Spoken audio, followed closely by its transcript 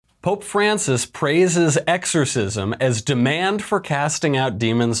Pope Francis praises exorcism as demand for casting out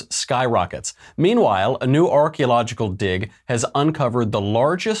demons skyrockets. Meanwhile, a new archaeological dig has uncovered the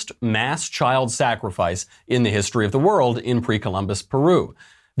largest mass child sacrifice in the history of the world in pre-Columbus Peru.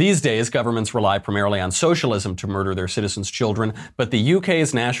 These days, governments rely primarily on socialism to murder their citizens' children, but the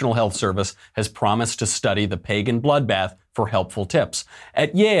UK's National Health Service has promised to study the pagan bloodbath for helpful tips.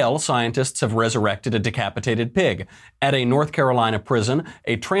 At Yale, scientists have resurrected a decapitated pig. At a North Carolina prison,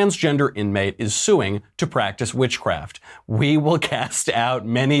 a transgender inmate is suing to practice witchcraft. We will cast out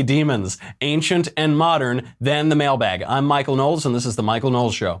many demons, ancient and modern, than the mailbag. I'm Michael Knowles, and this is The Michael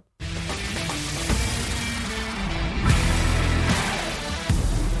Knowles Show.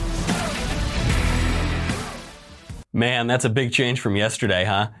 Man, that's a big change from yesterday,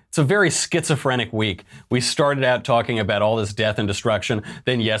 huh? It's a very schizophrenic week. We started out talking about all this death and destruction.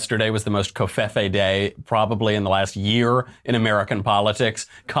 Then yesterday was the most covfefe day probably in the last year in American politics.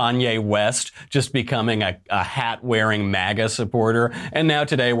 Kanye West just becoming a hat-wearing MAGA supporter. And now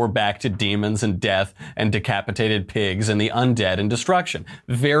today we're back to demons and death and decapitated pigs and the undead and destruction.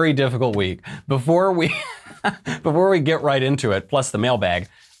 Very difficult week. Before we get right into it, plus the mailbag,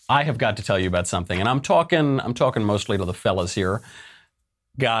 I have got to tell you about something, and I'm talking mostly to the fellas here.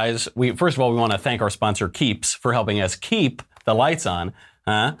 Guys, first of all, we want to thank our sponsor, Keeps, for helping us keep the lights on.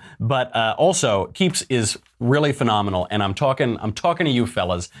 But also, Keeps is really phenomenal, and I'm talking to you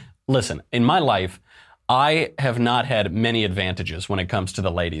fellas. Listen, in my life, I have not had many advantages when it comes to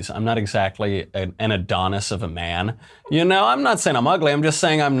the ladies. I'm not exactly an Adonis of a man. You know, I'm not saying I'm ugly. I'm just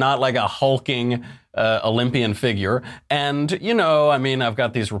saying I'm not like a hulking Olympian figure. And, you know, I mean, I've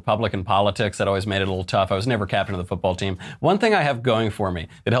got these Republican politics that always made it a little tough. I was never captain of the football team. One thing I have going for me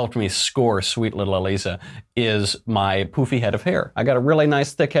that helped me score sweet little Elisa is my poofy head of hair. I got a really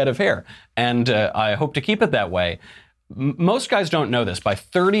nice thick head of hair, and I hope to keep it that way. Most guys don't know this. By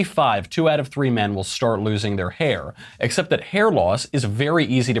 35, 2 out of 3 men will start losing their hair, except that hair loss is very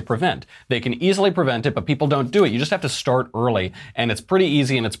easy to prevent. They can easily prevent it, but people don't do it. You just have to start early, and it's pretty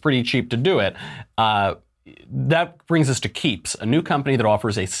easy and it's pretty cheap to do it. That brings us to Keeps, a new company that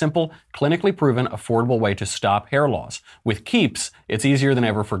offers a simple, clinically proven, affordable way to stop hair loss. With Keeps, it's easier than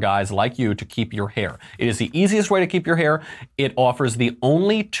ever for guys like you to keep your hair. It is the easiest way to keep your hair. It offers the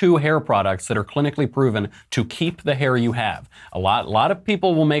only 2 hair products that are clinically proven to keep the hair you have. A lot of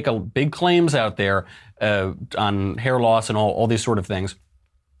people will make big claims out there on hair loss and all these sort of things.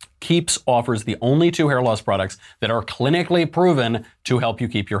 Keeps offers the only 2 hair loss products that are clinically proven to help you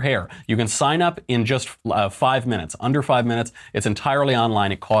keep your hair. You can sign up in just 5 minutes, under 5 minutes. It's entirely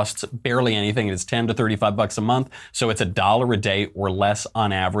online. It costs barely anything. It is $10 to $35 a month, so it's $1 a day or less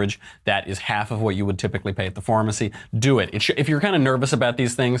on average. That is half of what you would typically pay at the pharmacy. Do it. If you're kind of nervous about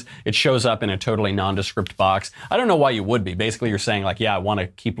these things, it shows up in a totally nondescript box. I don't know why you would be. Basically, you're saying like, yeah, I want to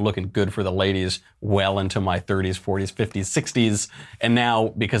keep looking good for the ladies well into my 30s, 40s, 50s, 60s, and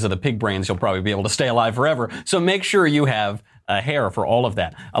now because of the pig brains, you'll probably be able to stay alive forever. So make sure you have hair for all of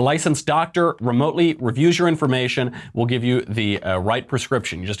that. A licensed doctor remotely reviews your information, will give you the right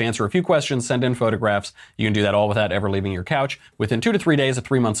prescription. You just answer a few questions, send in photographs. You can do that all without ever leaving your couch. Within 2 to 3 days, a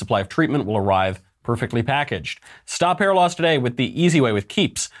 3-month supply of treatment will arrive perfectly packaged. Stop hair loss today with the easy way with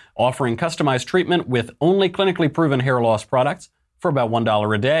Keeps, offering customized treatment with only clinically proven hair loss products for about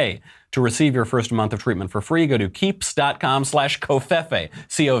 $1 a day. To receive your first month of treatment for free, go to keeps.com/covfefe,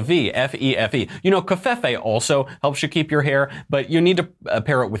 C-O-V-F-E-F-E. You know, covfefe also helps you keep your hair, but you need to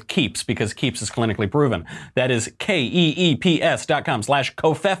pair it with Keeps because Keeps is clinically proven. That is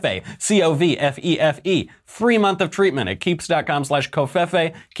KEEPS.com/covfefe, C-O-V-F-E-F-E. Free month of treatment at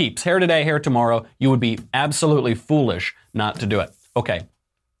keeps.com/covfefe. Keeps, hair today, hair tomorrow. You would be absolutely foolish not to do it. Okay.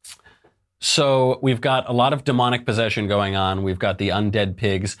 So we've got a lot of demonic possession going on. We've got the undead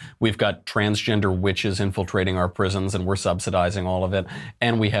pigs. We've got transgender witches infiltrating our prisons, and we're subsidizing all of it.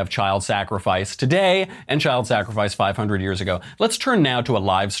 And we have child sacrifice today and child sacrifice 500 years ago. Let's turn now to a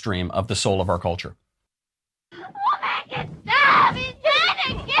live stream of the soul of our culture. We'll make it stop! He's trying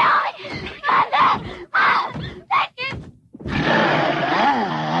to kill me!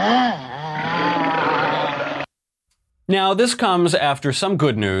 Now, this comes after some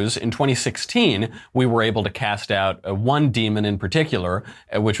good news. In 2016, we were able to cast out one demon in particular,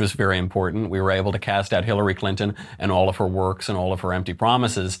 which was very important. We were able to cast out Hillary Clinton and all of her works and all of her empty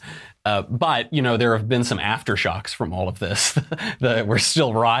promises. But, there have been some aftershocks from all of this. We're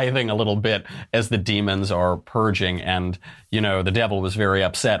still writhing a little bit as the demons are purging. And, the devil was very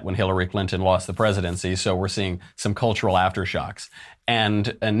upset when Hillary Clinton lost the presidency. So we're seeing some cultural aftershocks.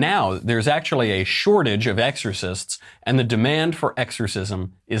 And now there's actually a shortage of exorcists, and the demand for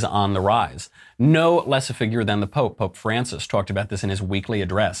exorcism is on the rise. No less a figure than the Pope. Pope Francis talked about this in his weekly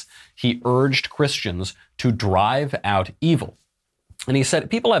address. He urged Christians to drive out evil. And he said,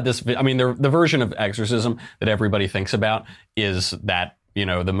 people have this, the version of exorcism that everybody thinks about is that,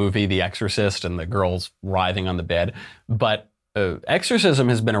 the movie The Exorcist and the girls writhing on the bed. But exorcism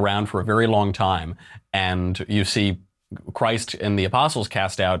has been around for a very long time. And you see Christ and the apostles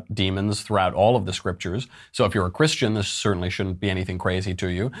cast out demons throughout all of the scriptures. So if you're a Christian, this certainly shouldn't be anything crazy to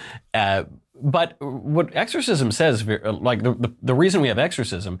you. But what exorcism says, like the reason we have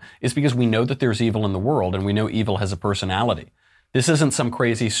exorcism is because we know that there's evil in the world, and we know evil has a personality. This isn't some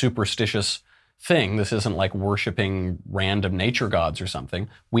crazy superstitious thing. This isn't like worshiping random nature gods or something.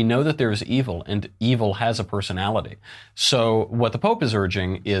 We know that there's evil, and evil has a personality. So what the Pope is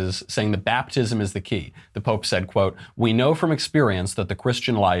urging is saying that baptism is the key. The Pope said, quote, "We know from experience that the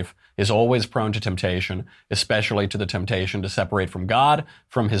Christian life is always prone to temptation, especially to the temptation to separate from God,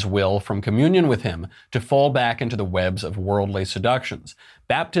 from his will, from communion with him, to fall back into the webs of worldly seductions.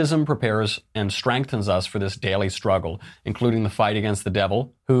 Baptism prepares and strengthens us for this daily struggle, including the fight against the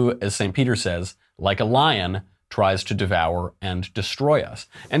devil, who, as St. Peter says, like a lion, tries to devour and destroy us."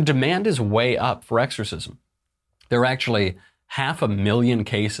 And demand is way up for exorcism. There are actually 500,000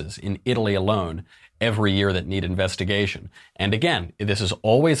 cases in Italy alone every year that need investigation. And again, this is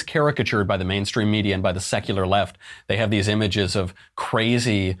always caricatured by the mainstream media and by the secular left. They have these images of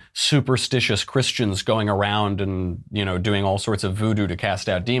crazy, superstitious Christians going around and, doing all sorts of voodoo to cast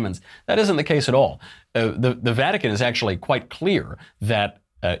out demons. That isn't the case at all. The Vatican is actually quite clear that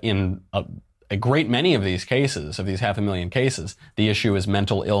in a great many of these cases, of these 500,000 cases, the issue is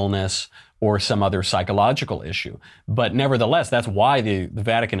mental illness or some other psychological issue. But nevertheless, that's why the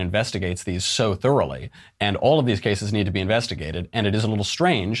Vatican investigates these so thoroughly. And all of these cases need to be investigated. And it is a little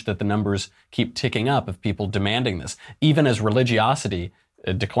strange that the numbers keep ticking up of people demanding this. Even as religiosity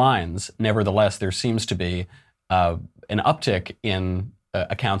declines, nevertheless, there seems to be an uptick in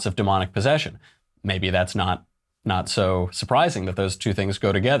accounts of demonic possession. Maybe that's not so surprising that those two things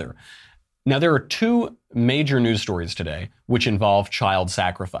go together. Now, there are two major news stories today which involve child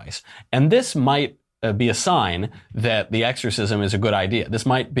sacrifice. And this might be a sign that the exorcism is a good idea. This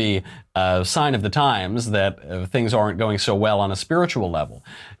might be a sign of the times that things aren't going so well on a spiritual level.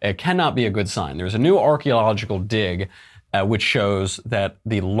 It cannot be a good sign. There's a new archaeological dig which shows that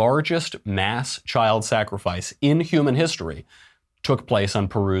the largest mass child sacrifice in human history took place on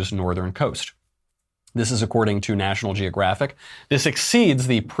Peru's northern coast. This is according to National Geographic. This exceeds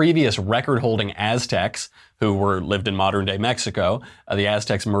the previous record-holding Aztecs who lived in modern-day Mexico. The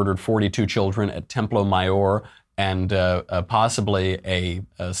Aztecs murdered 42 children at Templo Mayor and possibly a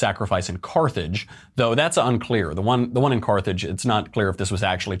sacrifice in Carthage, though that's unclear. The one in Carthage, it's not clear if this was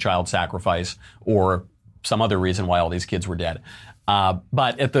actually child sacrifice or some other reason why all these kids were dead.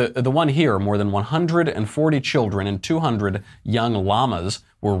 But at the one here, more than 140 children and 200 young llamas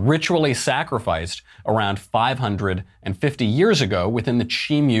were ritually sacrificed around 550 years ago within the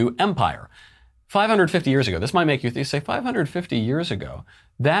Chimyu Empire. 550 years ago. This might make you say 550 years ago.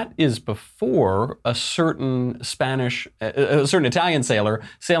 That is before a certain Italian sailor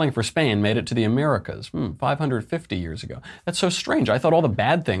sailing for Spain made it to the Americas. 550 years ago. That's so strange. I thought all the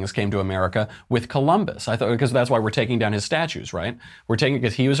bad things came to America with Columbus. I thought because that's why we're taking down his statues, right? We're taking it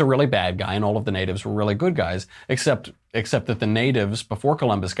because he was a really bad guy and all of the natives were really good guys, except that the natives before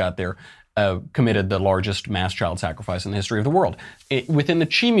Columbus got there committed the largest mass child sacrifice in the history of the world. Within the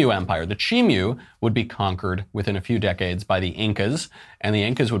Chimyu Empire, the Chimyu would be conquered within a few decades by the Incas, and the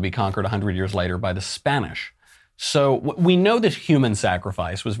Incas would be conquered 100 years later by the Spanish. So we know that human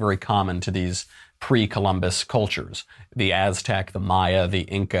sacrifice was very common to these pre-Columbus cultures. The Aztec, the Maya, the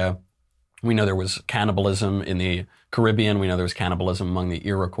Inca. We know there was cannibalism in the Caribbean. We know there was cannibalism among the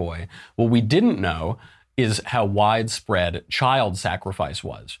Iroquois. What we didn't know is how widespread child sacrifice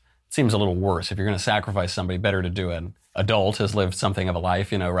was. It seems a little worse. If you're going to sacrifice somebody, better to do an adult who's lived something of a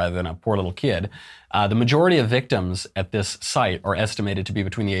life, rather than a poor little kid. The majority of victims at this site are estimated to be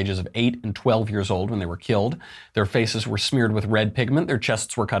between the ages of 8 and 12 years old when they were killed. Their faces were smeared with red pigment, their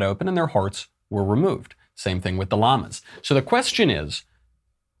chests were cut open, and their hearts were removed. Same thing with the llamas. So the question is,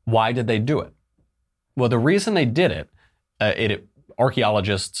 why did they do it? Well, the reason they did it,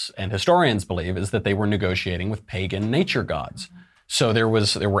 archaeologists and historians believe, is that they were negotiating with pagan nature gods. So there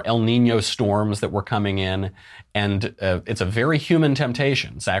were El Nino storms that were coming in, and it's a very human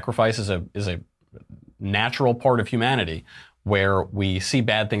temptation. Sacrifice is a natural part of humanity, where we see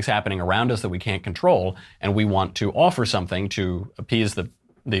bad things happening around us that we can't control, and we want to offer something to appease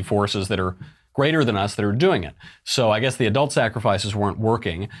the forces that are greater than us that are doing it. So I guess the adult sacrifices weren't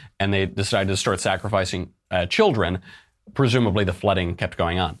working, and they decided to start sacrificing children. Presumably the flooding kept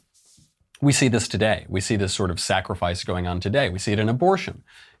going on. We see this today. We see this sort of sacrifice going on today. We see it in abortion.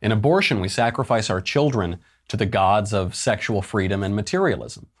 In abortion, we sacrifice our children to the gods of sexual freedom and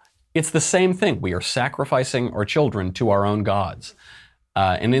materialism. It's the same thing. We are sacrificing our children to our own gods.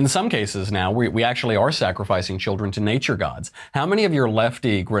 And in some cases now, we actually are sacrificing children to nature gods. How many of your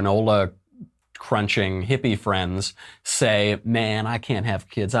lefty granola crunching hippie friends say, man, I can't have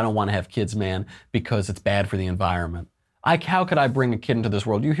kids. I don't want to have kids, man, because it's bad for the environment. How could I bring a kid into this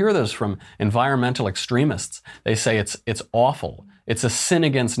world? You hear those from environmental extremists. They say it's awful. It's a sin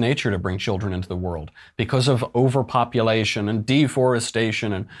against nature to bring children into the world because of overpopulation and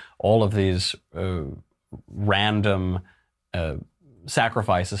deforestation and all of these random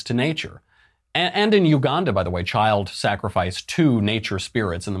sacrifices to nature. And in Uganda, by the way, child sacrifice to nature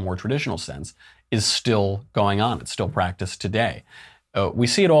spirits in the more traditional sense is still going on. It's still practiced today. We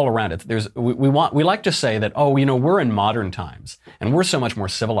see it all around it. We like to say that, we're in modern times and we're so much more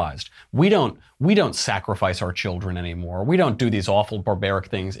civilized. We don't sacrifice our children anymore. We don't do these awful barbaric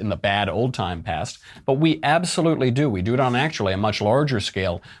things in the bad old time past, but we absolutely do. We do it on actually a much larger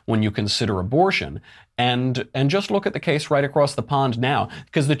scale when you consider abortion. And just look at the case right across the pond now,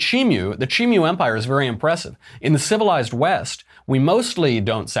 because the Chimu Empire is very impressive. In the civilized West, we mostly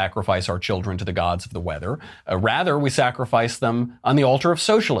don't sacrifice our children to the gods of the weather. Rather, we sacrifice them on the altar of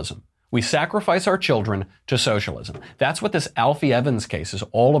socialism. We sacrifice our children to socialism. That's what this Alfie Evans case is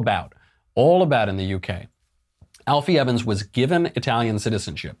all about in the UK. Alfie Evans was given Italian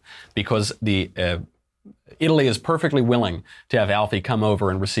citizenship because Italy is perfectly willing to have Alfie come over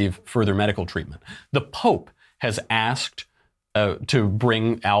and receive further medical treatment. The Pope has asked to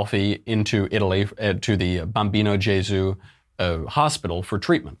bring Alfie into Italy to the Bambino Gesù hospital for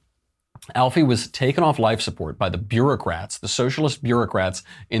treatment. Alfie was taken off life support by the bureaucrats, the socialist bureaucrats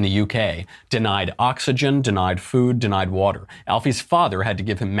in the UK, denied oxygen, denied food, denied water. Alfie's father had to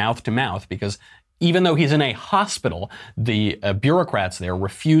give him mouth to mouth because even though he's in a hospital, the bureaucrats there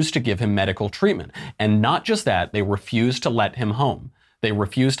refused to give him medical treatment. And not just that, they refused to let him home. They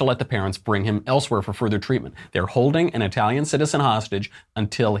refused to let the parents bring him elsewhere for further treatment. They're holding an Italian citizen hostage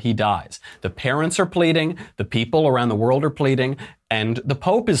until he dies. The parents are pleading, the people around the world are pleading, and the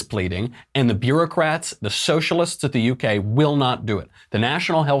Pope is pleading, and the bureaucrats, the socialists at the UK will not do it. The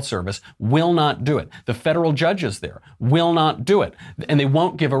National Health Service will not do it. The federal judges there will not do it. And they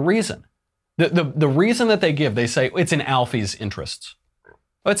won't give a reason. The reason that they give, they say, it's in Alfie's interests.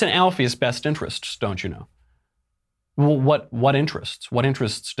 Well, it's in Alfie's best interests, don't you know? Well, what interests? What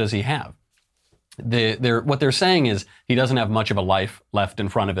interests does he have? What they're saying is he doesn't have much of a life left in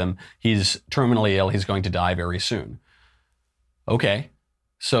front of him. He's terminally ill. He's going to die very soon. Okay,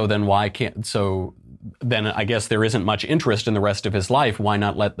 so then I guess there isn't much interest in the rest of his life. Why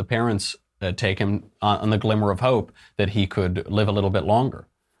not let the parents take him on the glimmer of hope that he could live a little bit longer?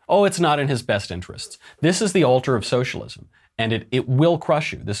 Oh, it's not in his best interests. This is the altar of socialism, and it will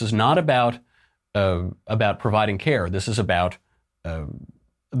crush you. This is not about providing care. This is about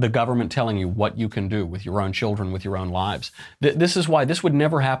the government telling you what you can do with your own children, with your own lives. This is why this would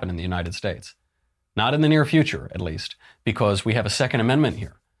never happen in the United States. Not in the near future, at least, because we have a Second Amendment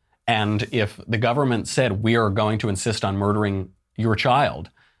here. And if the government said, we are going to insist on murdering your child,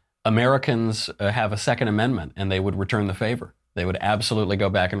 Americans have a Second Amendment and they would return the favor. They would absolutely go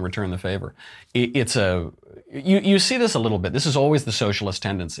back and return the favor. You see this a little bit. This is always the socialist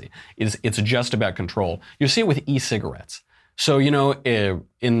tendency. It's just about control. You see it with e-cigarettes. So, in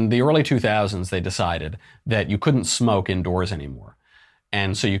the early 2000s, they decided that you couldn't smoke indoors anymore.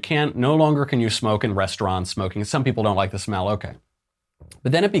 And so no longer can you smoke in restaurants, smoking. Some people don't like the smell, okay.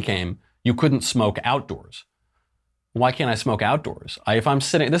 But then it became, you couldn't smoke outdoors. Why can't I smoke outdoors?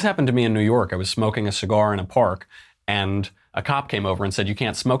 This happened to me in New York. I was smoking a cigar in a park, and a cop came over and said, you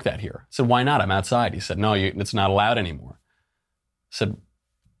can't smoke that here. I said, why not? I'm outside. He said, no, it's not allowed anymore. I said,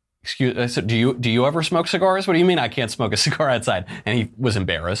 do you ever smoke cigars? What do you mean I can't smoke a cigar outside? And he was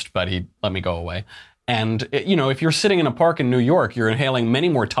embarrassed, but he let me go away. And, if you're sitting in a park in New York, you're inhaling many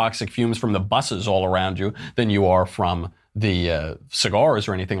more toxic fumes from the buses all around you than you are from the cigars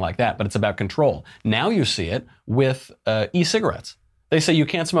or anything like that. But it's about control. Now you see it with e-cigarettes. They say you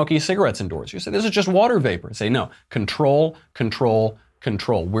can't smoke e-cigarettes indoors. You say, this is just water vapor. Say, no, control, control,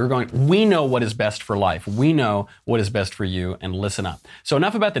 control. We know what is best for life. We know what is best for you, and listen up. So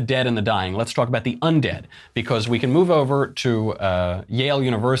enough about the dead and the dying. Let's talk about the undead, because we can move over to Yale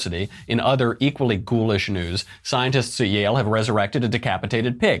University. In other equally ghoulish news, scientists at Yale have resurrected a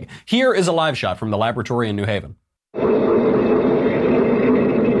decapitated pig. Here is a live shot from the laboratory in New Haven.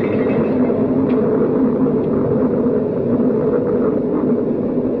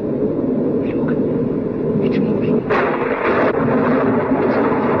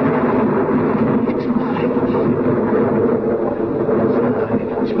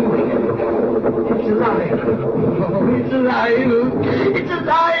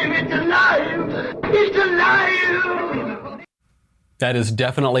 That is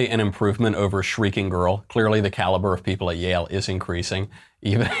definitely an improvement over Shrieking Girl. Clearly the caliber of people at Yale is increasing,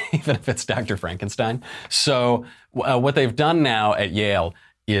 even if it's Dr. Frankenstein. So what they've done now at Yale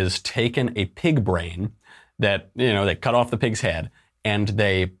is taken a pig brain that, they cut off the pig's head and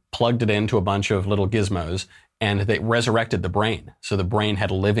they plugged it into a bunch of little gizmos and they resurrected the brain. So the brain had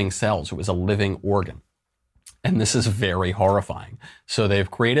living cells. It was a living organ. And this is very horrifying. So they've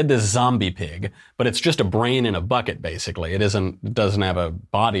created this zombie pig, but it's just a brain in a bucket, basically. It doesn't have a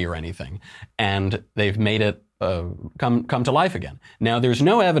body or anything. And they've made it come to life again. Now, there's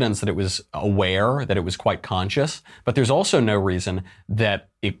no evidence that it was aware, that it was quite conscious, but there's also no reason that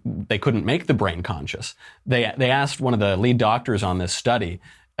they couldn't make the brain conscious. They asked one of the lead doctors on this study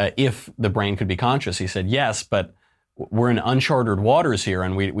if the brain could be conscious. He said, yes, but we're in uncharted waters here,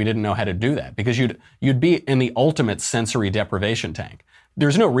 and we didn't know how to do that, because you'd be in the ultimate sensory deprivation tank.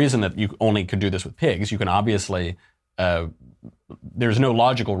 There's no reason that you only could do this with pigs. You can obviously, there's no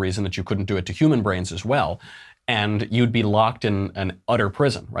logical reason that you couldn't do it to human brains as well. And you'd be locked in an utter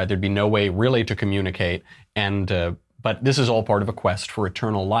prison, right? There'd be no way really to communicate. But this is all part of a quest for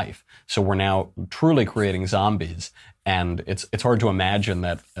eternal life. So we're now truly creating zombies. And it's hard to imagine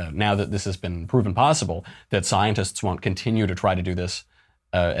that now that this has been proven possible, that scientists won't continue to try to do this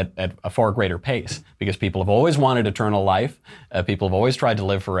at a far greater pace, because people have always wanted eternal life. People have always tried to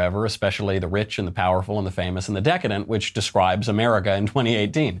live forever, especially the rich and the powerful and the famous and the decadent, which describes America in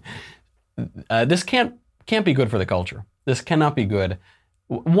 2018. This can't be good for the culture. This cannot be good.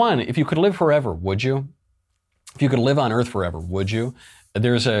 One, if you could live forever, would you? If you could live on Earth forever, would you?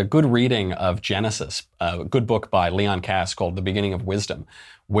 There's a good reading of Genesis, a good book by Leon Kass called The Beginning of Wisdom,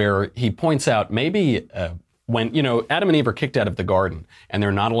 where he points out maybe when, Adam and Eve are kicked out of the garden and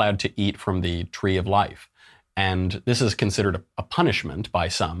they're not allowed to eat from the tree of life. And this is considered a punishment by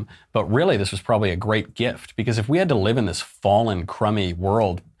some, but really this was probably a great gift, because if we had to live in this fallen, crummy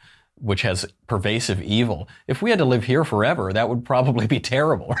world which has pervasive evil, if we had to live here forever, that would probably be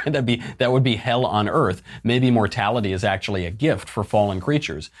terrible, right? That would be hell on earth. Maybe mortality is actually a gift for fallen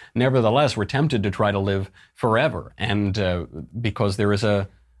creatures. Nevertheless, we're tempted to try to live forever, and because there is a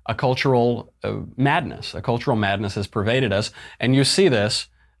cultural madness. A cultural madness has pervaded us, and you see this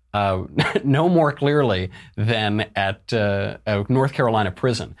no more clearly than at a North Carolina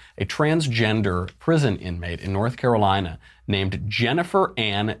prison. A transgender prison inmate in North Carolina named Jennifer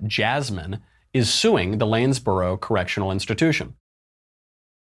Ann Jasmine is suing the Lanesboro Correctional Institution.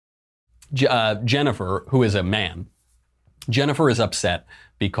 Jennifer, who is a man, Jennifer is upset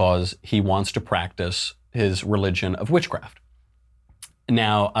because he wants to practice his religion of witchcraft.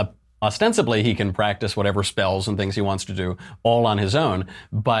 Now, ostensibly, he can practice whatever spells and things he wants to do all on his own,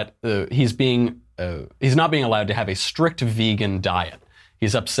 but he's not being allowed to have a strict vegan diet.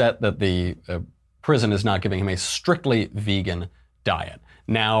 He's upset that the prison is not giving him a strictly vegan diet.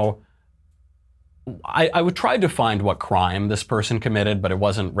 Now, I would try to find what crime this person committed, but it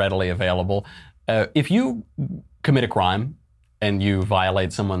wasn't readily available. If you commit a crime and you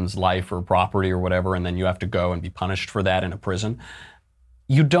violate someone's life or property or whatever, and then you have to go and be punished for that in a prison,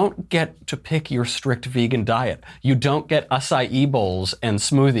 you don't get to pick your strict vegan diet. You don't get acai bowls and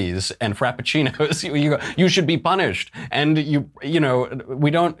smoothies and frappuccinos. You should be punished. And we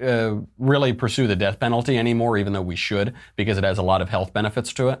don't really pursue the death penalty anymore, even though we should, because it has a lot of health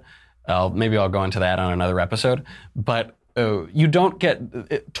benefits to it. Maybe I'll go into that on another episode. But you don't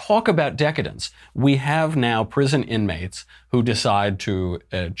get, talk about decadence. We have now prison inmates who decide to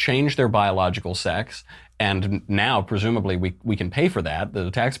change their biological sex, and now presumably we can pay for that,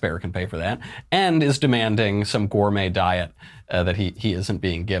 the taxpayer can pay for that, and is demanding some gourmet diet that he isn't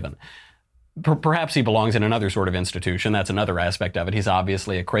being given. Perhaps he belongs in another sort of institution. That's another aspect of it. He's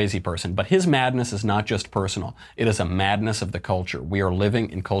obviously a crazy person. But his madness is not just personal. It is a madness of the culture. We are living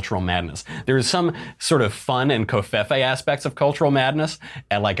in cultural madness. There is some sort of fun and covfefe aspects of cultural madness,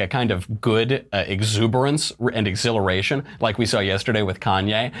 and like a kind of good exuberance and exhilaration, like we saw yesterday with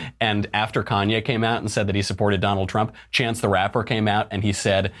Kanye. And after Kanye came out and said that he supported Donald Trump, Chance the Rapper came out and he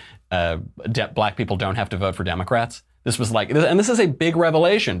said, black people don't have to vote for Democrats. This was like, and this is a big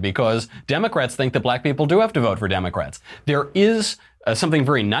revelation because Democrats think that black people do have to vote for Democrats. There is something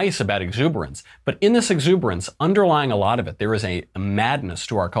very nice about exuberance, but in this exuberance, underlying a lot of it, there is a madness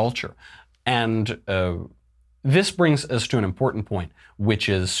to our culture. And this brings us to an important point, which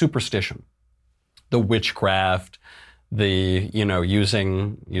is superstition. The witchcraft, the,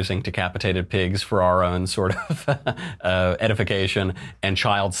 using decapitated pigs for our own sort of edification, and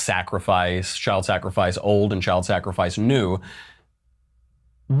child sacrifice old and child sacrifice new.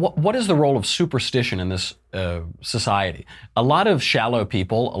 What is the role of superstition in this society? A lot of shallow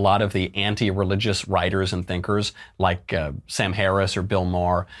people, a lot of the anti-religious writers and thinkers like Sam Harris or Bill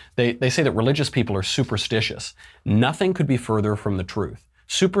Maher, they say that religious people are superstitious. Nothing could be further from the truth.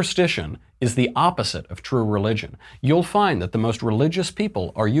 Superstition is the opposite of true religion. You'll find that the most religious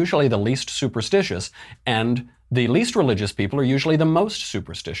people are usually the least superstitious, and the least religious people are usually the most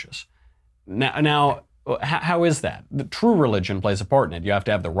superstitious. Now, how is that? The true religion plays a part in it. You have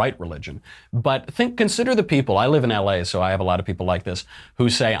to have the right religion. But consider the people. I live in LA, so I have a lot of people like this who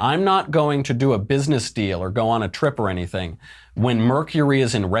say, I'm not going to do a business deal or go on a trip or anything when Mercury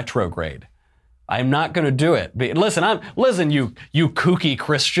is in retrograde. I'm not going to do it. But listen, you kooky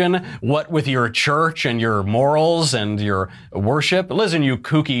Christian, what with your church and your morals and your worship? Listen, you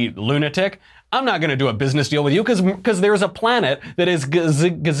kooky lunatic. I'm not going to do a business deal with you because there's a planet that is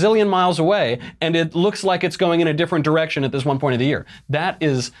gazillion miles away and it looks like it's going in a different direction at this one point of the year. That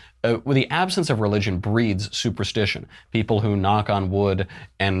is, the absence of religion breeds superstition. People who knock on wood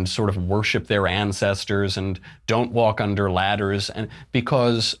and sort of worship their ancestors and don't walk under ladders, and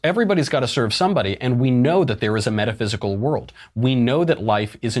because everybody's got to serve somebody, and we know that there is a metaphysical world. We know that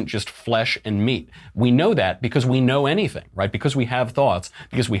life isn't just flesh and meat. We know that because we know anything, right? Because we have thoughts,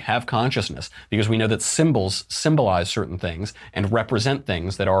 because we have consciousness, because we know that symbols symbolize certain things and represent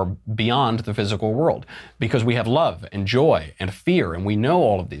things that are beyond the physical world, because we have love and joy and fear, and we know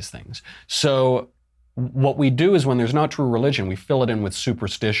all of these things. So what we do is when there's not true religion, we fill it in with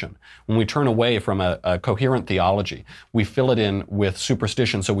superstition. When we turn away from a coherent theology, we fill it in with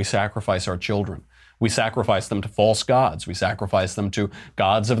superstition, so we sacrifice our children. We sacrifice them to false gods. We sacrifice them to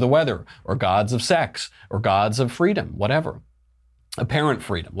gods of the weather, or gods of sex, or gods of freedom, whatever. Apparent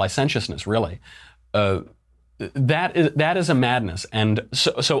freedom, licentiousness, really. That is a madness. And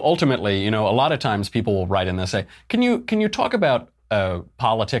so ultimately, a lot of times people will write in and say, can you talk about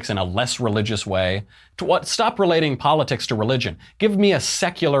politics in a less religious way? Stop relating politics to religion. Give me a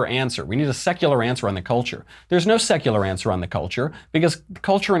secular answer. We need a secular answer on the culture. There's no secular answer on the culture because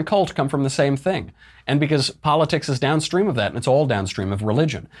culture and cult come from the same thing. And because politics is downstream of that, and it's all downstream of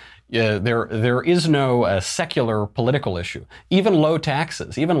religion. There is no secular political issue. Even low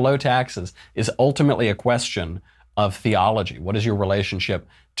taxes is ultimately a question of theology. What is your relationship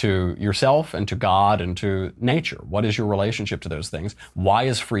to yourself and to God and to nature? What is your relationship to those things? Why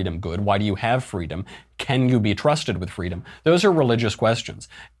is freedom good? Why do you have freedom? Can you be trusted with freedom? Those are religious questions.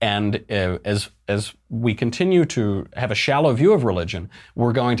 And as we continue to have a shallow view of religion,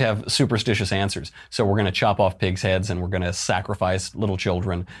 we're going to have superstitious answers. So we're going to chop off pigs' heads, and we're going to sacrifice little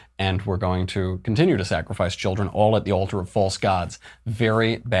children, and we're going to continue to sacrifice children, all at the altar of false gods.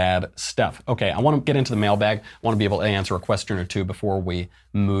 Very bad stuff. Okay, I want to get into the mailbag. I want to be able to answer a question or two before we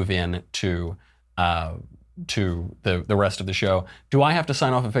move in to the rest of the show. Do I have to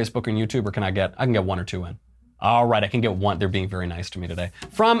sign off of Facebook and YouTube, or I can get one or two in? All right, I can get one. They're being very nice to me today.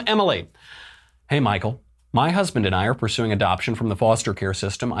 From Emily. Hey, Michael. My husband and I are pursuing adoption from the foster care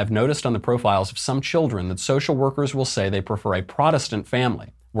system. I've noticed on the profiles of some children that social workers will say they prefer a Protestant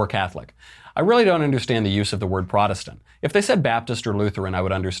family. We're Catholic. I really don't understand the use of the word Protestant. If they said Baptist or Lutheran, I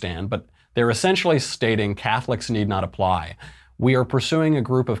would understand, but they're essentially stating Catholics need not apply. We are pursuing a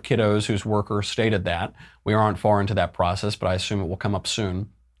group of kiddos whose worker stated that. We aren't far into that process, but I assume it will come up soon.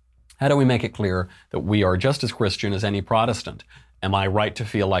 How do we make it clear that we are just as Christian as any Protestant? Am I right to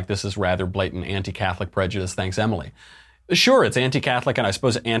feel like this is rather blatant anti-Catholic prejudice? Thanks, Emily. Sure, it's anti-Catholic and I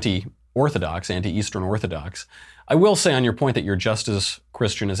suppose anti-Orthodox, anti-Eastern Orthodox. I will say on your point that you're just as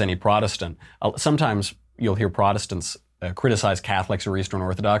Christian as any Protestant. Sometimes you'll hear Protestants criticize Catholics or Eastern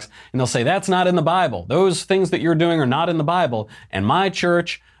Orthodox, and they'll say, that's not in the Bible. Those things that you're doing are not in the Bible, and my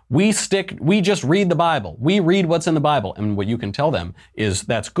church, We just read the Bible. We read what's in the Bible. And what you can tell them is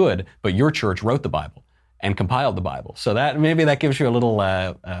that's good, but your church wrote the Bible and compiled the Bible. So that maybe that gives you a little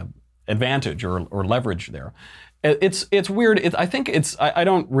advantage or leverage there. It's weird. I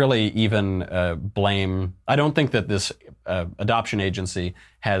don't really even blame. I don't think that this adoption agency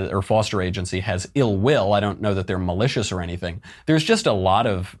or foster agency has ill will. I don't know that they're malicious or anything. There's just a lot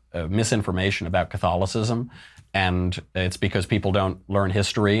of misinformation about Catholicism, and it's because people don't learn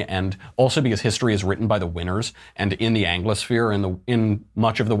history, and also because history is written by the winners. And in the Anglosphere, in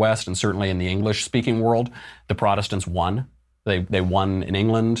much of the West, and certainly in the English-speaking world, the Protestants won. They won in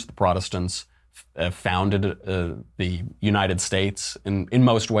England. The Protestants founded the United States in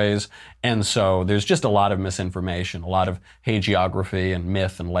most ways. And so there's just a lot of misinformation, a lot of hagiography and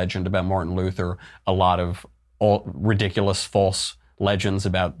myth and legend about Martin Luther, a lot of ridiculous false legends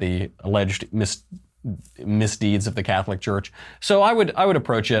about the alleged misdeeds of the Catholic Church. So I would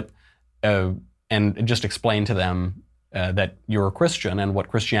approach it and just explain to them that you're a Christian and what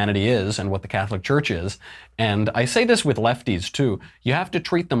Christianity is and what the Catholic Church is. And I say this with lefties too. You have to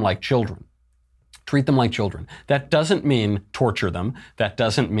treat them like children. Treat them like children. That doesn't mean torture them. That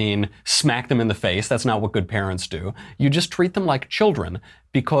doesn't mean smack them in the face. That's not what good parents do. You just treat them like children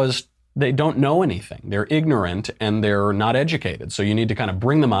because they don't know anything. They're ignorant and they're not educated. So you need to kind of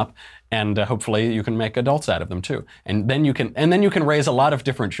bring them up, and hopefully you can make adults out of them too. And then you can raise a lot of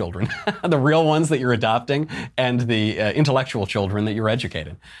different children, the real ones that you're adopting and the intellectual children that you're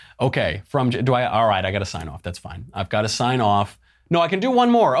educating. Okay, all right, I got to sign off. That's fine. I've got to sign off. No, I can do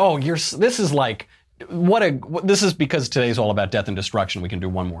one more. Oh, this is like, this is because today's all about death and destruction. We can do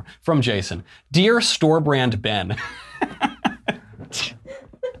one more. From Jason. Dear store brand Ben.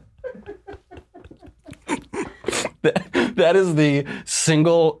 That is the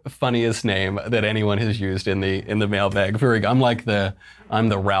single funniest name that anyone has used in the mailbag. Very good. I'm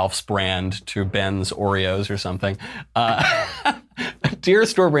the Ralph's brand to Ben's Oreos or something. Dear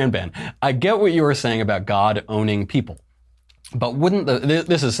store brand Ben, I get what you were saying about God owning people. But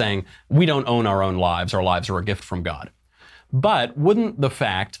this is saying we don't own our own lives. Our lives are a gift from God. But wouldn't the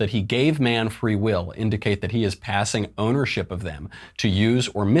fact that he gave man free will indicate that he is passing ownership of them to use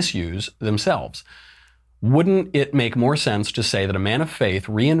or misuse themselves? Wouldn't it make more sense to say that a man of faith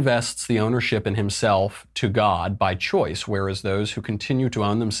reinvests the ownership in himself to God by choice, whereas those who continue to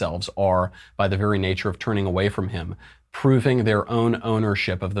own themselves are, by the very nature of turning away from him, proving their own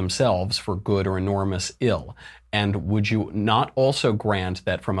ownership of themselves for good or enormous ill? And would you not also grant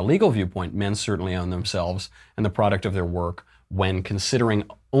that from a legal viewpoint, men certainly own themselves and the product of their work when considering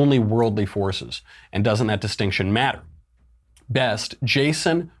only worldly forces? And doesn't that distinction matter? Best,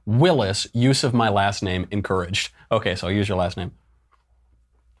 Jason Willis, use of my last name encouraged. Okay, so I'll use your last name.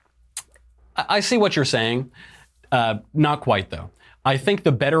 I see what you're saying. Not quite, though. I think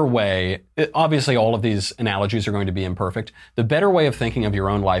the better way, obviously all of these analogies are going to be imperfect. The better way of thinking of your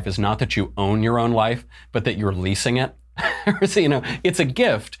own life is not that you own your own life, but that you're leasing it. So, it's a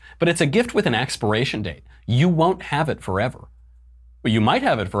gift, but it's a gift with an expiration date. You won't have it forever. You might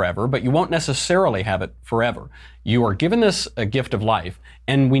have it forever, but you won't necessarily have it forever. You are given this a gift of life,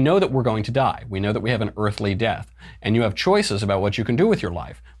 and we know that we're going to die. We know that we have an earthly death, and you have choices about what you can do with your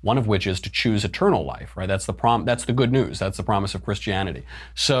life, one of which is to choose eternal life, right? That's the good news. That's the promise of Christianity.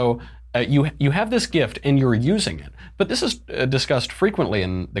 So you have this gift, and you're using it. But this is discussed frequently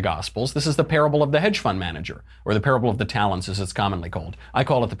in the Gospels. This is the parable of the hedge fund manager, or the parable of the talents, as it's commonly called. I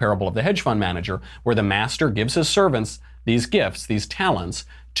call it the parable of the hedge fund manager, where the master gives his servants these gifts, these talents,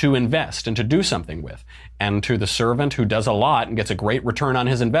 to invest and to do something with. And to the servant who does a lot and gets a great return on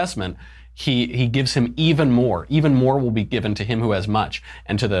his investment, he gives him even more. Even more will be given to him who has much.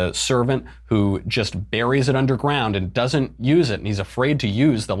 And to the servant who just buries it underground and doesn't use it, and he's afraid to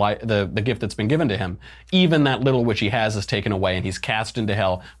use the gift that's been given to him, even that little which he has is taken away, and he's cast into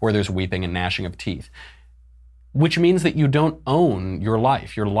hell where there's weeping and gnashing of teeth. Which means that you don't own your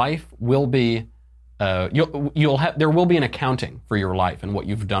life. Your life will be there will be an accounting for your life and what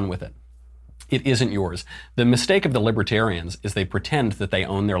you've done with it. It isn't yours. The mistake of the libertarians is they pretend that they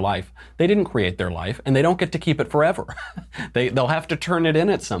own their life. They didn't create their life, and they don't get to keep it forever. They'll have to turn it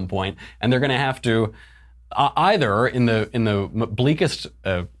in at some point, and they're going to have to either in the bleakest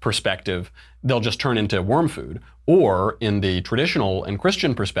perspective, they'll just turn into worm food, or in the traditional and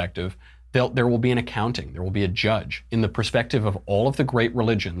Christian perspective, there will be an accounting. There will be a judge. In the perspective of all of the great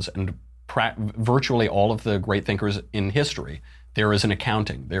religions and virtually all of the great thinkers in history, there is an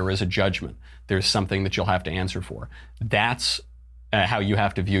accounting, there is a judgment, there's something that you'll have to answer for. That's how you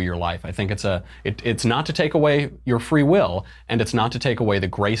have to view your life. I think it's not to take away your free will, and it's not to take away the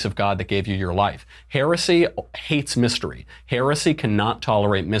grace of God that gave you your life. Heresy hates mystery. Heresy cannot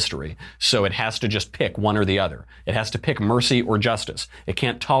tolerate mystery, so it has to just pick one or the other. It has to pick mercy or justice. It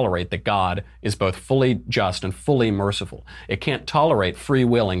can't tolerate that God is both fully just and fully merciful. It can't tolerate free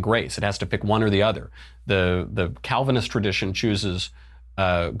will and grace. It has to pick one or the other. The Calvinist tradition chooses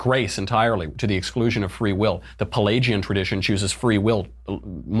grace entirely to the exclusion of free will. The Pelagian tradition chooses free will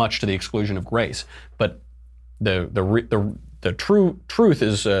much to the exclusion of grace. But the truth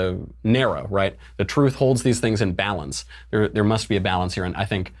is narrow, right? The truth holds these things in balance. There must be a balance here, and I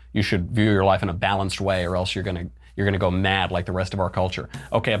think you should view your life in a balanced way, or else you're gonna go mad like the rest of our culture.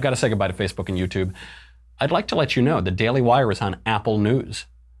 Okay, I've got to say goodbye to Facebook and YouTube. I'd like to let you know the Daily Wire is on Apple News.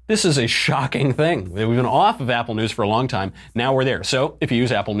 This is a shocking thing. We've been off of Apple News for a long time. Now we're there. So if you use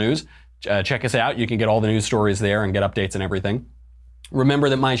Apple News, check us out. You can get all the news stories there and get updates and everything. Remember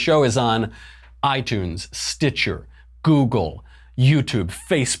that my show is on iTunes, Stitcher, Google, YouTube,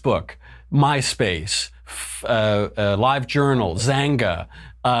 Facebook, MySpace, LiveJournal, Zanga.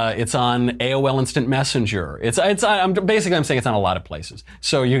 It's on AOL Instant Messenger. I'm saying it's on a lot of places.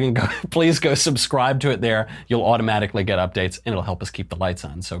 So you can go, please go subscribe to it there. You'll automatically get updates, and it'll help us keep the lights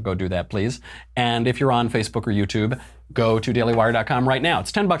on. So go do that, please. And if you're on Facebook or YouTube, go to dailywire.com right now.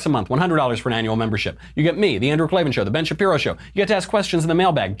 It's $10 a month, $100 for an annual membership. You get me, the Andrew Klavan Show, the Ben Shapiro Show. You get to ask questions in the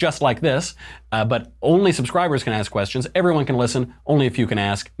mailbag, just like this. But only subscribers can ask questions. Everyone can listen. Only a few can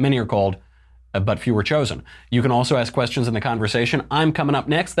ask. Many are called, but few were chosen. You can also ask questions in the conversation. I'm coming up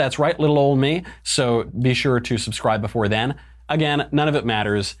next. That's right, little old me. So be sure to subscribe before then. Again, none of it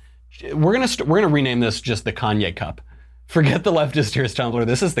matters. We're gonna rename this just the Kanye Cup. Forget the leftist tears tumbler.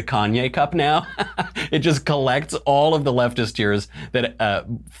 This is the Kanye Cup now. It just collects all of the leftist tears that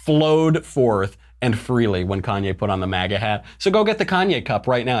flowed forth and freely when Kanye put on the MAGA hat. So go get the Kanye Cup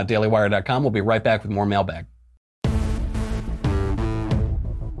right now at dailywire.com. We'll be right back with more mailbag.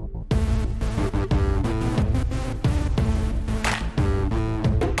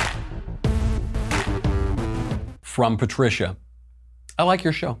 From Patricia. I like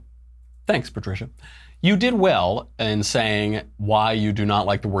your show. Thanks, Patricia. You did well in saying why you do not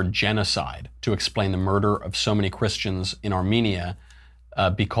like the word genocide to explain the murder of so many Christians in Armenia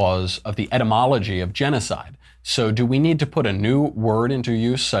because of the etymology of genocide. So do we need to put a new word into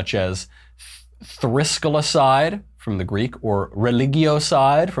use, such as thriskalicide from the Greek or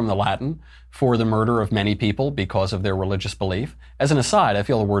religiocide from the Latin, for the murder of many people because of their religious belief? As an aside, I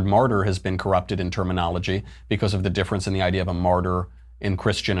feel the word martyr has been corrupted in terminology because of the difference in the idea of a martyr in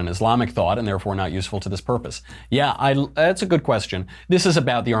Christian and Islamic thought, and therefore not useful to this purpose. Yeah, that's a good question. This is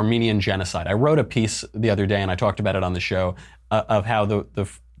about the Armenian genocide. I wrote a piece the other day, and I talked about it on the show, of how the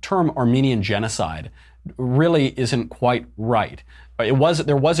term Armenian genocide really isn't quite right. There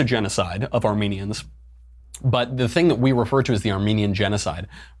was a genocide of Armenians, but the thing that we refer to as the Armenian genocide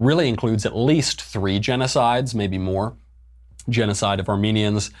really includes at least 3 genocides, maybe more. Genocide of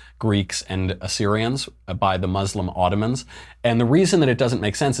Armenians, Greeks, and Assyrians by the Muslim Ottomans. And the reason that it doesn't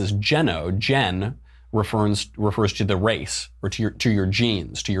make sense is gen refers to the race, or to your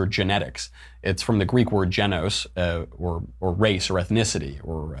genes, to your genetics. It's from the Greek word genos, or race, or ethnicity,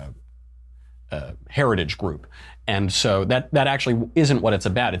 or heritage group. And so that actually isn't what it's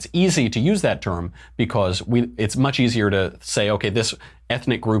about. It's easy to use that term because it's much easier to say, okay, this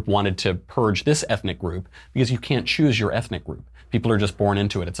ethnic group wanted to purge this ethnic group, because you can't choose your ethnic group. People are just born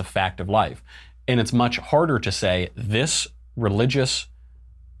into it. It's a fact of life. And it's much harder to say this religious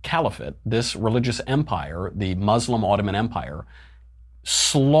caliphate, this religious empire, the Muslim Ottoman Empire,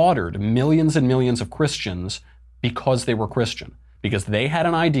 slaughtered millions and millions of Christians because they were Christian. Because they had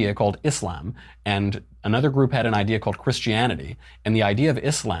an idea called Islam, and another group had an idea called Christianity, and the idea of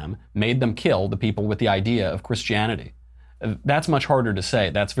Islam made them kill the people with the idea of Christianity. That's much harder to say.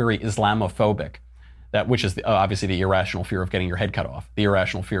 That's very Islamophobic, which is obviously the irrational fear of getting your head cut off, the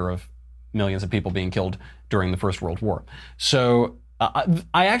irrational fear of millions of people being killed during the First World War. So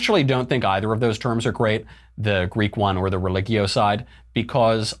I actually don't think either of those terms are great, the Greek one or the religiocide,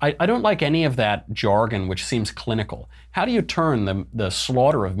 because I don't like any of that jargon which seems clinical. How do you turn the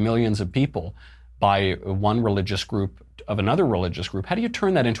slaughter of millions of people by one religious group of another religious group, how do you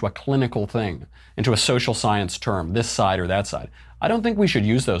turn that into a clinical thing, into a social science term, this side or that side? I don't think we should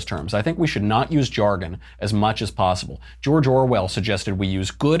use those terms. I think we should not use jargon as much as possible. George Orwell suggested we use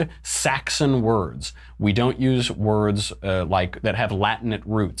good Saxon words. We don't use words like that have Latinate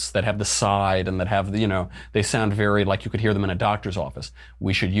roots, that have the side and that have, they sound very like you could hear them in a doctor's office.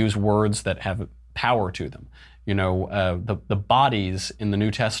 We should use words that have power to them. The bodies in the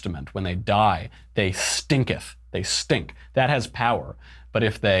New Testament, when they die, they stinketh. They stink. That has power. But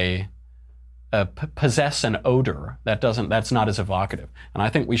if they possess an odor, that's not as evocative. And I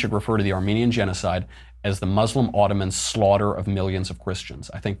think we should refer to the Armenian genocide as the Muslim Ottoman slaughter of millions of Christians.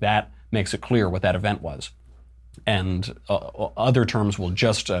 I think that makes it clear what that event was. And other terms will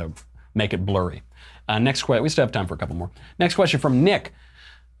just make it blurry. Next question. We still have time for a couple more. Next question from Nick.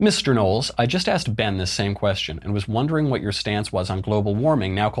 Mr. Knowles, I just asked Ben this same question and was wondering what your stance was on global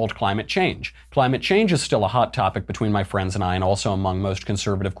warming, now called climate change. Climate change is still a hot topic between my friends and I, and also among most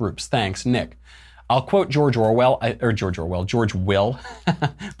conservative groups. Thanks, Nick. I'll quote George Will,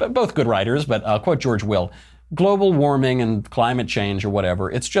 but both good writers, but I'll quote George Will. Global warming and climate change or whatever,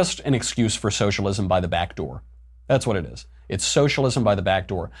 it's just an excuse for socialism by the back door. That's what it is. It's socialism by the back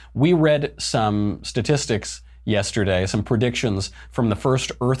door. We read some statistics yesterday, some predictions from the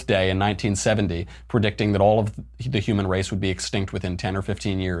first Earth Day in 1970, predicting that all of the human race would be extinct within 10 or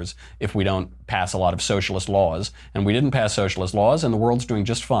 15 years if we don't pass a lot of socialist laws. And we didn't pass socialist laws, and the world's doing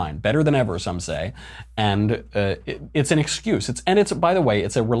just fine. Better than ever, some say. And it's an excuse. It's, by the way,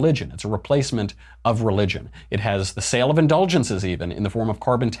 it's a religion. It's a replacement of religion. It has the sale of indulgences even in the form of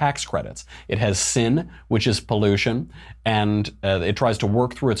carbon tax credits. It has sin, which is pollution, and it tries to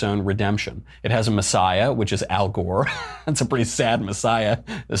work through its own redemption. It has a Messiah, which is Al Gore. It's a pretty sad Messiah,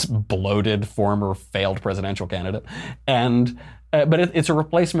 this bloated former failed presidential candidate. But it's a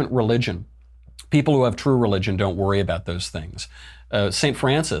replacement religion. People who have true religion don't worry about those things. St.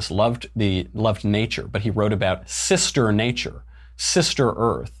 Francis loved nature, but he wrote about sister nature, sister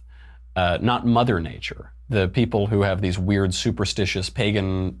earth, not mother nature. The people who have these weird, superstitious,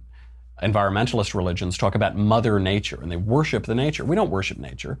 pagan environmentalist religions talk about mother nature, and they worship the nature. We don't worship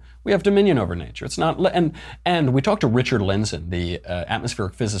nature. We have dominion over nature. It's not, and we talked to Richard Lindzen, the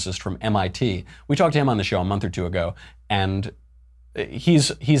atmospheric physicist from MIT. We talked to him on the show a month or two ago, and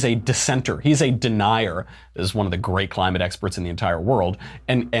he's a dissenter. He's a denier, is one of the great climate experts in the entire world.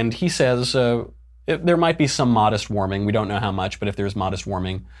 And he says there might be some modest warming. We don't know how much, but if there's modest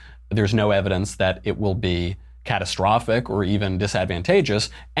warming, there's no evidence that it will be catastrophic or even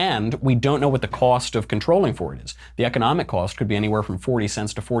disadvantageous, and we don't know what the cost of controlling for it is. The economic cost could be anywhere from 40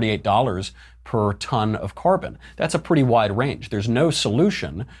 cents to $48 per ton of carbon. That's a pretty wide range. There's no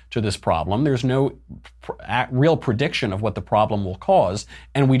solution to this problem. There's no real prediction of what the problem will cause,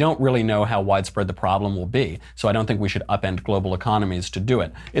 and we don't really know how widespread the problem will be. So I don't think we should upend global economies to do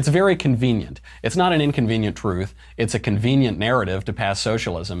it. It's very convenient. It's not an inconvenient truth. It's a convenient narrative to pass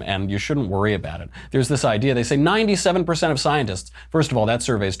socialism, and you shouldn't worry about it. There's this idea, they say 97% of scientists, first of all, that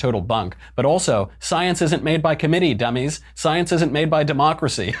survey is total bunk, but also, science isn't made by committee, dummies. Science isn't made by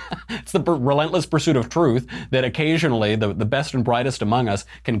democracy. It's the relentless pursuit of truth that occasionally the best and brightest among us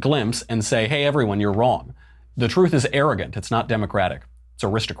can glimpse and say, hey, everyone, you're wrong. The truth is arrogant. It's not democratic. It's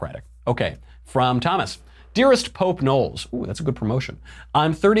aristocratic. Okay, from Thomas. Dearest Pope Knowles. Ooh, that's a good promotion.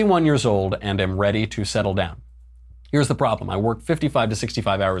 I'm 31 years old and am ready to settle down. Here's the problem. I work 55 to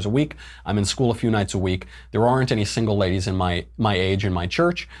 65 hours a week. I'm in school a few nights a week. There aren't any single ladies in my age in my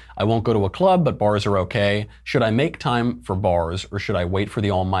church. I won't go to a club, but bars are okay. Should I make time for bars, or should I wait for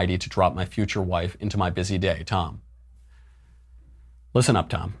the Almighty to drop my future wife into my busy day? Tom. Listen up,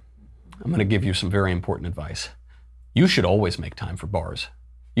 Tom. I'm going to give you some very important advice. You should always make time for bars.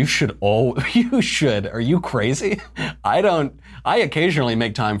 You should. Are you crazy? I occasionally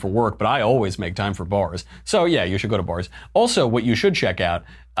make time for work, but I always make time for bars. So yeah, you should go to bars. Also, what you should check out,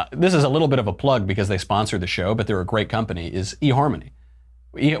 this is a little bit of a plug because they sponsor the show, but they're a great company, is eHarmony.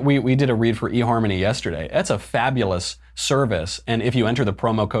 We did a read for eHarmony yesterday. That's a fabulous service, and if you enter the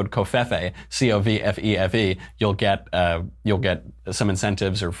promo code COVFEFE, COVFEFE, you'll get some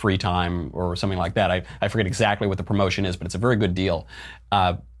incentives or free time or something like that. I forget exactly what the promotion is, but it's a very good deal.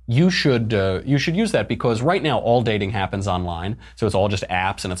 You should use that because right now all dating happens online, so it's all just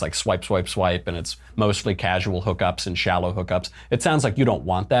apps and it's like swipe, swipe, swipe, and it's mostly casual hookups and shallow hookups. It sounds like you don't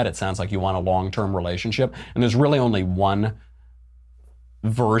want that. It sounds like you want a long-term relationship, and there's really only one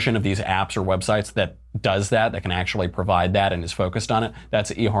version of these apps or websites that does that can actually provide that and is focused on it.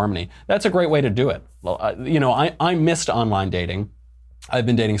 That's eHarmony. That's a great way to do it. Well, I missed online dating. I've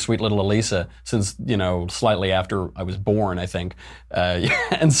been dating sweet little Elisa since, slightly after I was born, I think.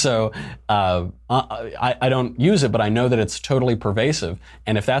 And so I don't use it, but I know that it's totally pervasive.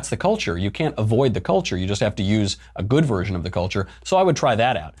 And if that's the culture, you can't avoid the culture. You just have to use a good version of the culture. So I would try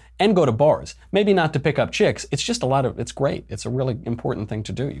that out. and go to bars. Maybe not to pick up chicks. It's just it's great. It's a really important thing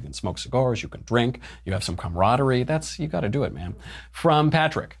to do. You can smoke cigars, you can drink, you have some camaraderie. You got to do it, man. From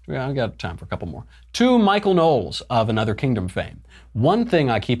Patrick, I got time for a couple more. To Michael Knowles of Another Kingdom fame. One thing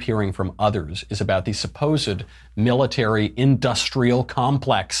I keep hearing from others is about the supposed military industrial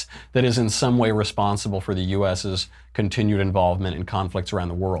complex that is in some way responsible for the U.S.'s continued involvement in conflicts around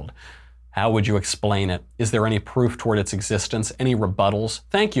the world. How would you explain it? Is there any proof toward its existence? Any rebuttals?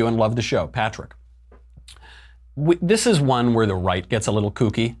 Thank you and love the show. Patrick. This is one where the right gets a little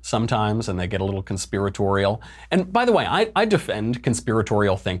kooky sometimes and they get a little conspiratorial. And by the way, I defend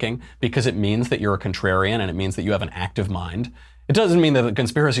conspiratorial thinking because it means that you're a contrarian and it means that you have an active mind. It doesn't mean that the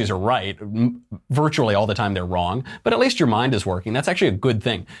conspiracies are right. Virtually all the time they're wrong, but at least your mind is working. That's actually a good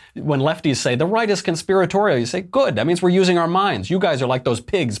thing. When lefties say the right is conspiratorial, you say, good, that means we're using our minds. You guys are like those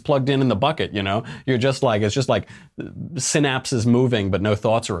pigs plugged in the bucket, you know? It's just like synapses moving, but no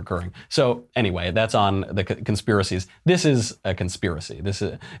thoughts are occurring. So anyway, that's on the conspiracies. This is a conspiracy.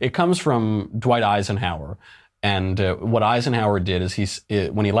 It comes from Dwight Eisenhower. And what Eisenhower did is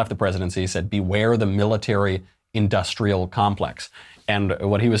when he left the presidency, he said, beware the military industrial complex. And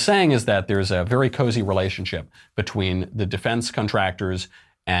what he was saying is that there's a very cozy relationship between the defense contractors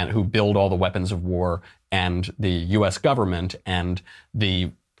and who build all the weapons of war and the U.S. government. And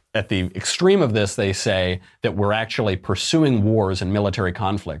at the extreme of this, they say that we're actually pursuing wars and military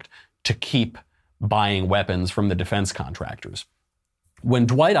conflict to keep buying weapons from the defense contractors. When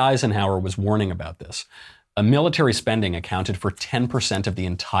Dwight Eisenhower was warning about this, military spending accounted for 10% of the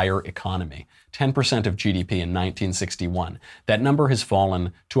entire economy, 10% of GDP in 1961. That number has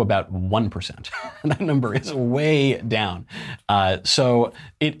fallen to about 1%. That number is way down. So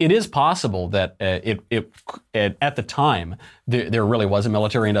it is possible that at the time, there really was a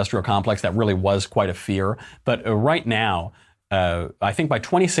military-industrial complex. That really was quite a fear. But right now, I think by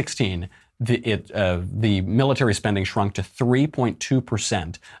 2016, the military spending shrunk to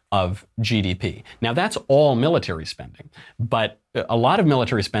 3.2% of GDP. Now that's all military spending, but a lot of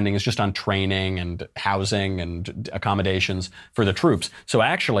military spending is just on training and housing and accommodations for the troops. So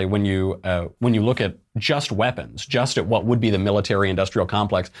actually, when you look at just weapons, just at what would be the military-industrial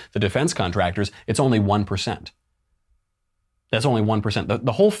complex, the defense contractors, it's only 1%. That's only 1%.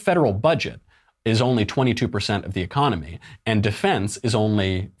 The whole federal budget is only 22% of the economy, and defense is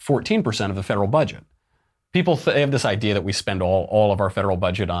only 14% of the federal budget. People have this idea that we spend all of our federal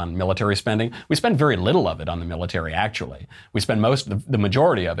budget on military spending. We spend very little of it on the military, actually. We spend the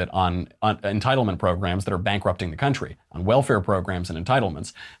majority of it on entitlement programs that are bankrupting the country, on welfare programs and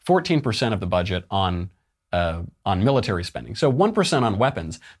entitlements, 14% of the budget on military spending. So 1% on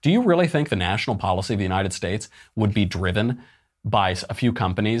weapons. Do you really think the national policy of the United States would be driven by a few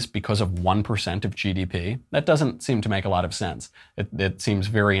companies because of 1% of GDP? That doesn't seem to make a lot of sense. It seems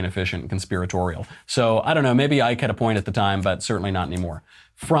very inefficient and conspiratorial. So I don't know, maybe Ike had a point at the time, but certainly not anymore.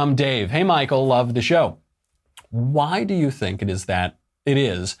 From Dave, hey Michael, love the show. Why do you think it is that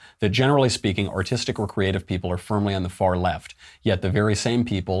generally speaking, artistic or creative people are firmly on the far left, yet the very same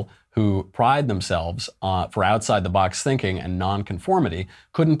people who pride themselves for outside-the-box thinking and nonconformity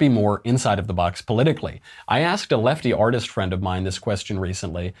couldn't be more inside of the box politically? I asked a lefty artist friend of mine this question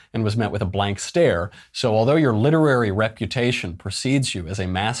recently and was met with a blank stare. So although your literary reputation precedes you as a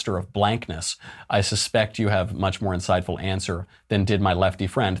master of blankness, I suspect you have much more insightful answer than did my lefty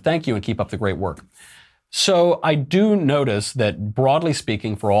friend. Thank you and keep up the great work. So I do notice that, broadly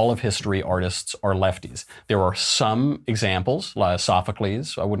speaking, for all of history, artists are lefties. There are some examples, like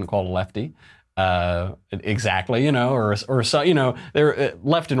Sophocles, I wouldn't call a lefty, exactly, or so, they're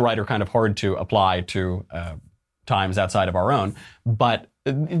left and right are kind of hard to apply to times outside of our own, but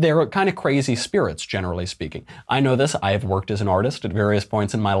they're kind of crazy spirits, generally speaking. I know this. I have worked as an artist at various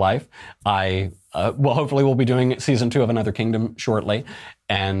points in my life. Hopefully we'll be doing season 2 of Another Kingdom shortly.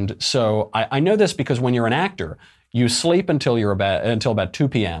 And so I know this because when you're an actor, you sleep until about 2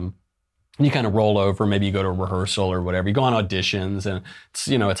 p.m. You kind of roll over, maybe you go to a rehearsal or whatever. You go on auditions, and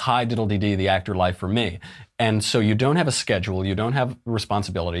it's high diddle-dee-dee, the actor life for me. And so you don't have a schedule, you don't have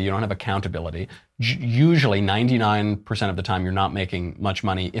responsibility, you don't have accountability. Usually 99% of the time you're not making much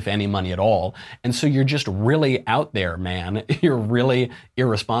money, if any money at all. And so you're just really out there, man. You're really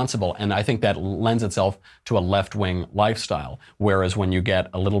irresponsible. And I think that lends itself to a left-wing lifestyle. Whereas when you get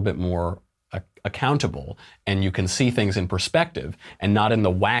a little bit more accountable and you can see things in perspective and not in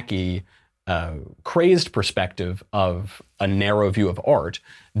the wacky, crazed perspective of a narrow view of art,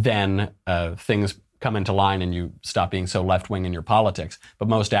 then things come into line and you stop being so left-wing in your politics. But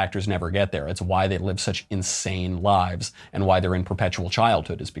most actors never get there. It's why they live such insane lives and why they're in perpetual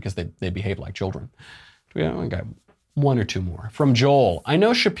childhood, is because they behave like children. Okay. One or two more. From Joel, I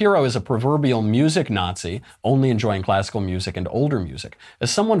know Shapiro is a proverbial music Nazi, only enjoying classical music and older music.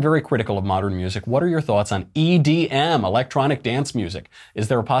 As someone very critical of modern music, what are your thoughts on EDM, electronic dance music? Is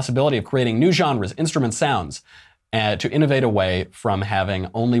there a possibility of creating new genres, instrument sounds, to innovate away from having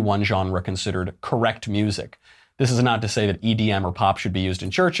only one genre considered correct music? This is not to say that EDM or pop should be used in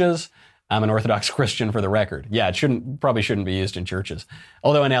churches. I'm an Orthodox Christian for the record. Yeah, it probably shouldn't be used in churches.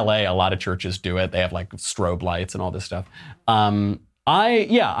 Although in LA, a lot of churches do it. They have like strobe lights and all this stuff. I'm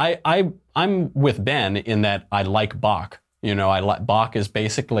with Ben in that I like Bach. You know, Bach is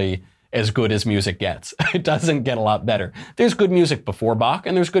basically as good as music gets. It doesn't get a lot better. There's good music before Bach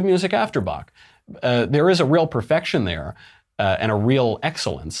and there's good music after Bach. There is a real perfection there and a real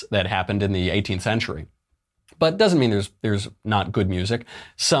excellence that happened in the 18th century. But it doesn't mean there's not good music.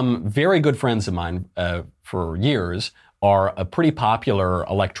 Some very good friends of mine for years are a pretty popular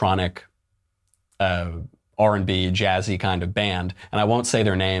electronic R&B, jazzy kind of band. And I won't say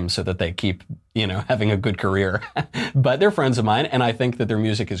their names so that they keep, having a good career. But they're friends of mine, and I think that their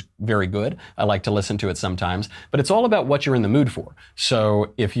music is very good. I like to listen to it sometimes. But it's all about what you're in the mood for.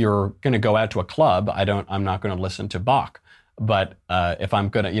 So if you're going to go out to a club, I'm not going to listen to Bach. But if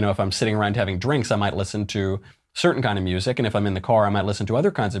I'm if I'm sitting around having drinks, I might listen to certain kind of music. And if I'm in the car, I might listen to other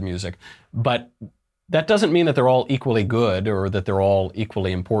kinds of music. But that doesn't mean that they're all equally good or that they're all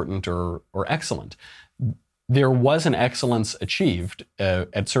equally important or excellent. There was an excellence achieved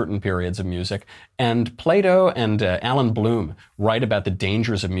at certain periods of music. And Plato and Alan Bloom write about the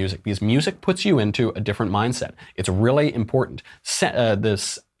dangers of music, because music puts you into a different mindset. It's really important.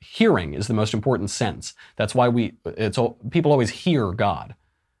 This hearing is the most important sense. That's why people always hear God.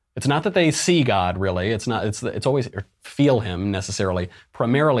 It's not that they see God really. It's always feel Him necessarily.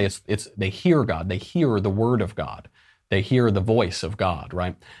 Primarily, they hear God. They hear the Word of God. They hear the voice of God,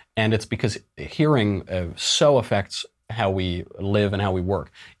 right? And it's because hearing so affects how we live and how we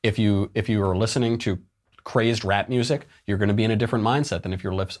work. If you are listening to crazed rap music, you're going to be in a different mindset than if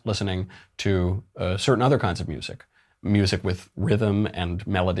you're listening to certain other kinds of music with rhythm and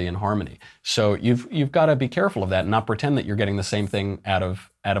melody and harmony. So you've got to be careful of that and not pretend that you're getting the same thing out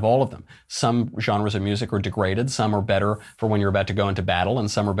of all of them. Some genres of music are degraded. Some are better for when you're about to go into battle, and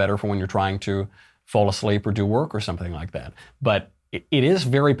some are better for when you're trying to fall asleep or do work or something like that. But it is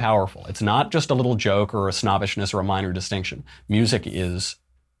very powerful. It's not just a little joke or a snobbishness or a minor distinction. Music is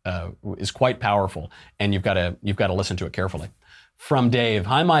quite powerful, and you've got to listen to it carefully. From Dave,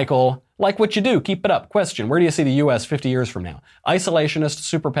 hi Michael, like what you do, keep it up. Question, where do you see the U.S. 50 years from now? Isolationist,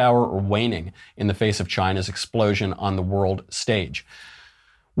 superpower, or waning in the face of China's explosion on the world stage?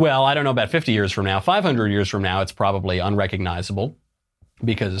 Well, I don't know about 50 years from now. 500 years from now, it's probably unrecognizable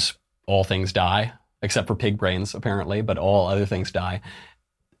because all things die, except for pig brains, apparently, but all other things die.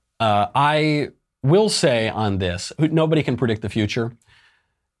 I will say on this, nobody can predict the future.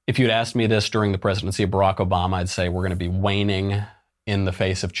 If you'd asked me this during the presidency of Barack Obama, I'd say we're going to be waning in the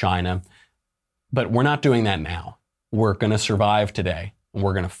face of China. But we're not doing that now. We're going to survive today. And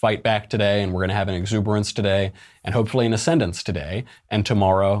we're going to fight back today, and we're going to have an exuberance today, and hopefully an ascendance today, and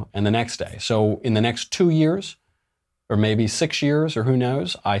tomorrow, and the next day. So in the next 2 years, or maybe 6 years, or who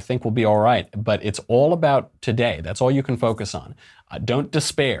knows, I think we'll be all right. But it's all about today. That's all you can focus on. Don't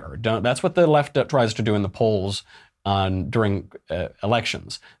despair. That's what the left tries to do in the polls during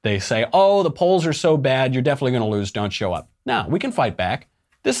elections. They say, oh, the polls are so bad, you're definitely going to lose, don't show up. No, we can fight back.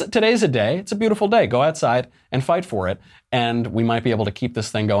 Today's a day. It's a beautiful day. Go outside and fight for it. And we might be able to keep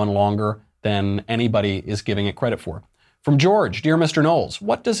this thing going longer than anybody is giving it credit for. From George, dear Mr. Knowles,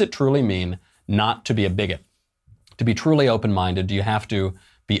 what does it truly mean not to be a bigot? To be truly open-minded, do you have to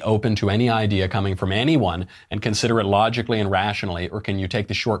be open to any idea coming from anyone and consider it logically and rationally, or can you take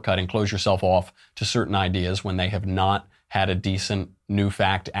the shortcut and close yourself off to certain ideas when they have not had a decent new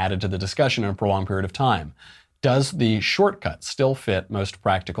fact added to the discussion in a prolonged period of time? Does the shortcut still fit most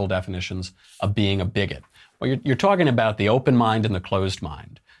practical definitions of being a bigot? Well, you're talking about the open mind and the closed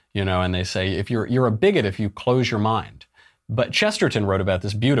mind, and they say if you're a bigot if you close your mind. But Chesterton wrote about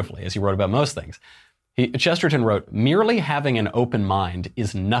this beautifully, as he wrote about most things. Chesterton wrote, merely having an open mind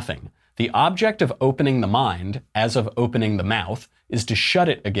is nothing. The object of opening the mind, as of opening the mouth, is to shut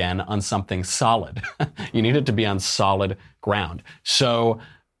it again on something solid. You need it to be on solid ground. So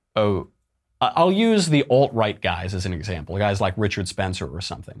I'll use the alt-right guys as an example, guys like Richard Spencer or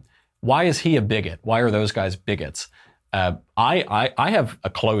something. Why is he a bigot? Why are those guys bigots? I have a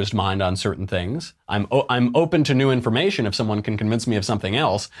closed mind on certain things. I'm open to new information if someone can convince me of something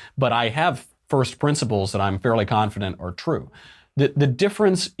else, but I have first principles that I'm fairly confident are true. The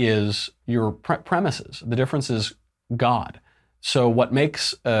difference is your premises. The difference is God. So what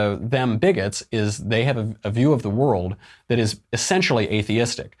makes them bigots is they have a view of the world that is essentially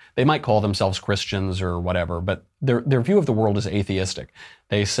atheistic. They might call themselves Christians or whatever, but their view of the world is atheistic.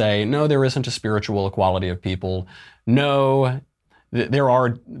 They say, no, there isn't a spiritual equality of people. No,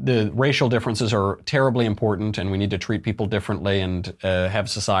 the racial differences are terribly important, and we need to treat people differently and have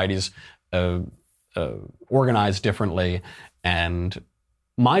societies organized differently. And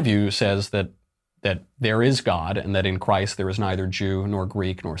my view says that there is God, and that in Christ there is neither Jew nor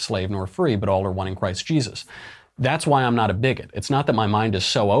Greek nor slave nor free, but all are one in Christ Jesus. That's why I'm not a bigot. It's not that my mind is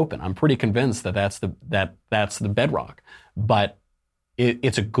so open. I'm pretty convinced that that's the bedrock. But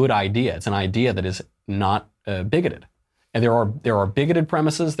it's a good idea. It's an idea that is not bigoted. And there are bigoted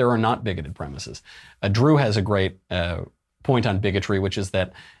premises. There are not bigoted premises. Drew has a great point on bigotry, which is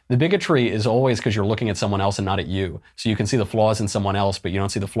that the bigotry is always because you're looking at someone else and not at you. So you can see the flaws in someone else, but you don't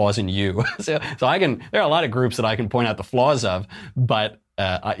see the flaws in you. so there are a lot of groups that I can point out the flaws of, but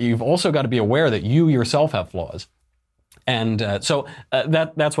you've also got to be aware that you yourself have flaws. And so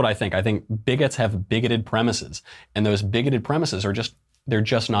that's what I think. I think bigots have bigoted premises, and those bigoted premises they're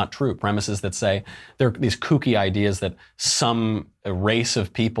just not true. Premises that say they're these kooky ideas that some race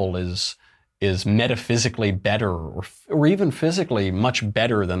of people is metaphysically better or even physically much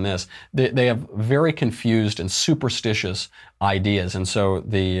better than this. They have very confused and superstitious ideas. And so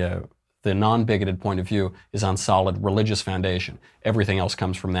the non-bigoted point of view is on solid religious foundation. Everything else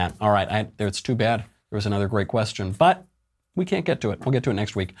comes from that. All right, it's too bad. There was another great question, but we can't get to it. We'll get to it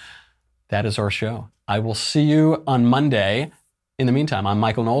next week. That is our show. I will see you on Monday. In the meantime, I'm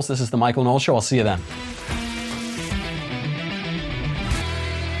Michael Knowles. This is The Michael Knowles Show. I'll see you then.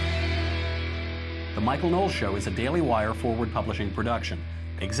 The Michael Knowles Show is a Daily Wire forward publishing production.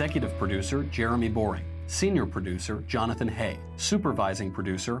 Executive producer, Jeremy Boring. Senior producer, Jonathan Hay. Supervising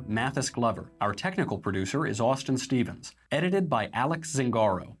producer, Mathis Glover. Our technical producer is Austin Stevens. Edited by Alex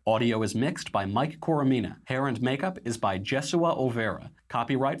Zingaro. Audio is mixed by Mike Coromina. Hair and makeup is by Jesua Olvera.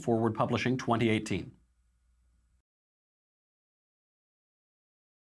 Copyright Forward Publishing 2018.